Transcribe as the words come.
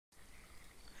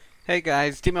Hey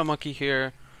guys, Demon Monkey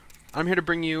here. I'm here to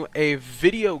bring you a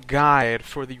video guide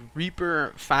for the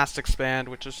Reaper Fast Expand,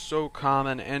 which is so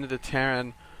common in the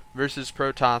Terran versus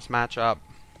Protoss matchup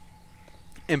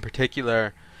in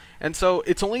particular. And so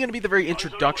it's only going to be the very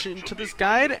introduction to this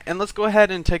guide, and let's go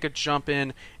ahead and take a jump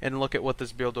in and look at what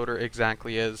this build order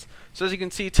exactly is. So as you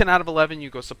can see, 10 out of 11 you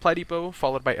go Supply Depot,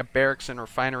 followed by a Barracks and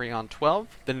Refinery on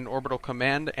 12, then an Orbital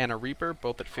Command and a Reaper,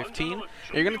 both at 15. And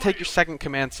you're going to take your second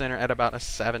Command Center at about a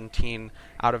 17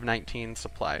 out of 19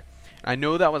 supply. I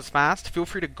know that was fast. Feel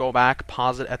free to go back,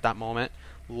 pause it at that moment,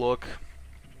 look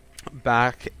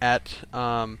back at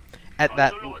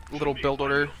that little build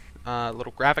order,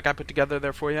 little graphic I put together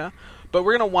there for you. But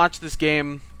we're going to watch this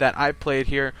game that I played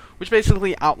here, which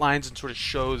basically outlines and sort of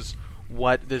shows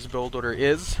what this build order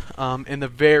is in the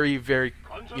very, very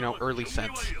early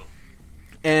sense.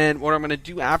 And what I'm going to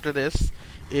do after this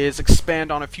is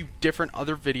expand on a few different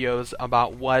other videos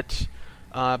about what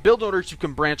build orders you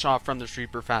can branch off from this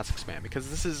Reaper Fast Expand, because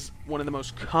this is one of the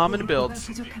most common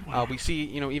builds. We see,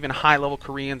 even high-level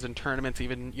Koreans in tournaments,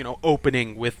 even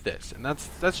opening with this, and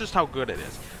that's just how good it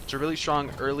is. It's a really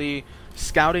strong early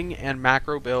scouting and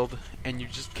macro build, and you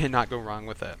just cannot go wrong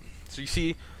with it. So you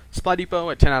see Supply Depot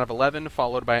at 10 out of 11,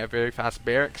 followed by a very fast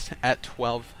Barracks at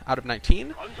 12 out of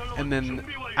 19. And then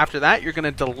after that, you're going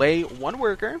to delay one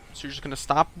worker. So you're just going to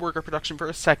stop worker production for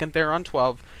a second there on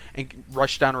 12 and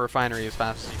rush down a refinery as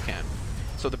fast as you can.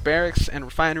 So the Barracks and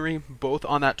Refinery, both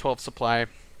on that 12 supply.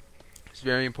 It's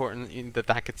very important that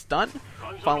that gets done,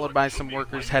 followed by some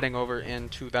workers heading over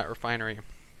into that refinery.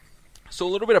 So a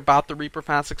little bit about the Reaper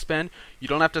Fast Expand. You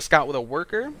don't have to scout with a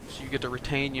worker, so you get to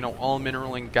retain, all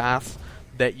mineral and gas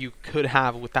that you could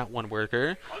have with that one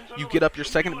worker. You get up your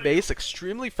second base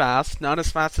extremely fast, not as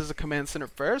fast as a command center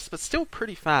first, but still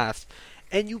pretty fast.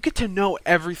 And you get to know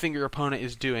everything your opponent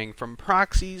is doing, from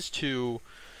proxies to,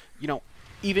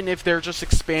 even if they're just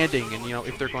expanding and,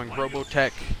 if they're going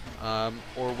Robotech,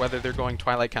 or whether they're going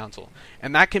Twilight Council.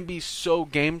 And that can be so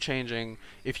game-changing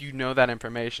if you know that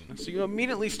information. So you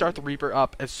immediately start the Reaper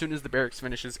up as soon as the Barracks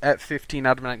finishes at 15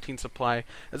 out of 19 supply,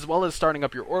 as well as starting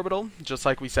up your Orbital, just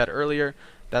like we said earlier.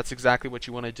 That's exactly what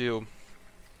you want to do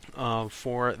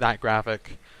for that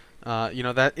graphic.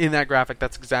 That in that graphic,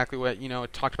 that's exactly what,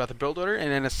 it talked about the build order.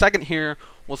 And in a second here,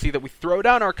 we'll see that we throw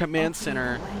down our command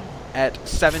center at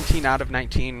 17 out of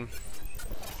 19.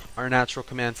 Our natural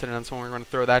command center, and so we're going to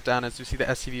throw that down as we see the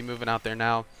SCV moving out there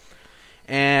now.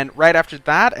 And right after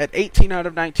that, at 18 out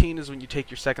of 19 is when you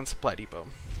take your second Supply Depot,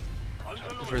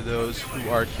 for those who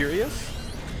are curious.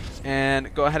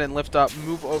 And go ahead and lift up,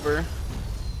 move over,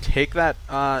 take that,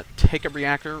 take a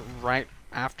reactor right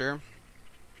after,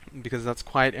 because that's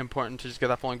quite important to just get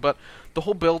that flowing. But the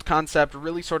whole build concept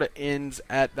really sort of ends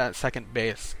at that second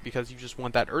base, because you just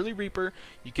want that early Reaper,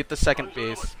 you get the second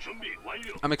base.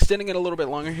 I'm extending it a little bit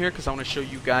longer here because I want to show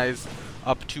you guys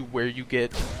up to where you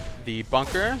get the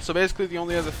bunker. So basically the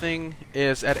only other thing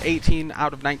is at 18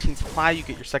 out of 19 supply, you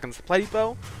get your second Supply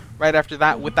Depot. Right after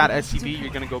that, with that SCV, you're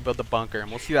going to go build the bunker, and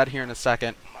we'll see that here in a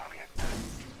second.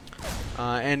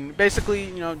 And basically,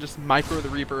 just micro the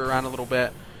Reaper around a little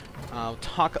bit. I'll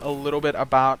talk a little bit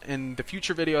about in the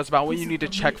future videos about what you need to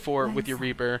check for with your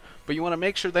Reaper, but you want to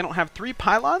make sure they don't have 3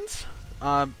 pylons,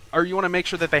 or you want to make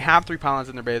sure that they have 3 pylons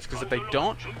in their base, because if they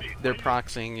don't, they're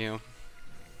proxying you.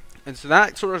 And so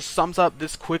that sort of sums up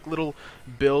this quick little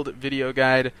build video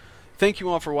guide. Thank you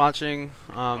all for watching.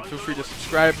 Feel free to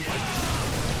subscribe,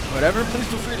 whatever. Please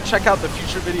feel free to check out the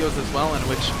future videos as well, in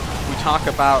which we talk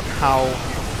about how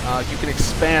you can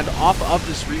expand off of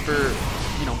this Reaper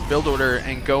build order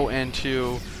and go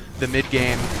into the mid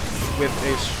game with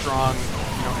a strong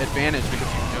advantage,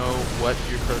 because you know what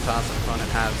your Protoss opponent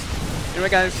has. Anyway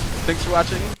guys, thanks for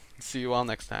watching. See you all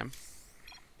next time.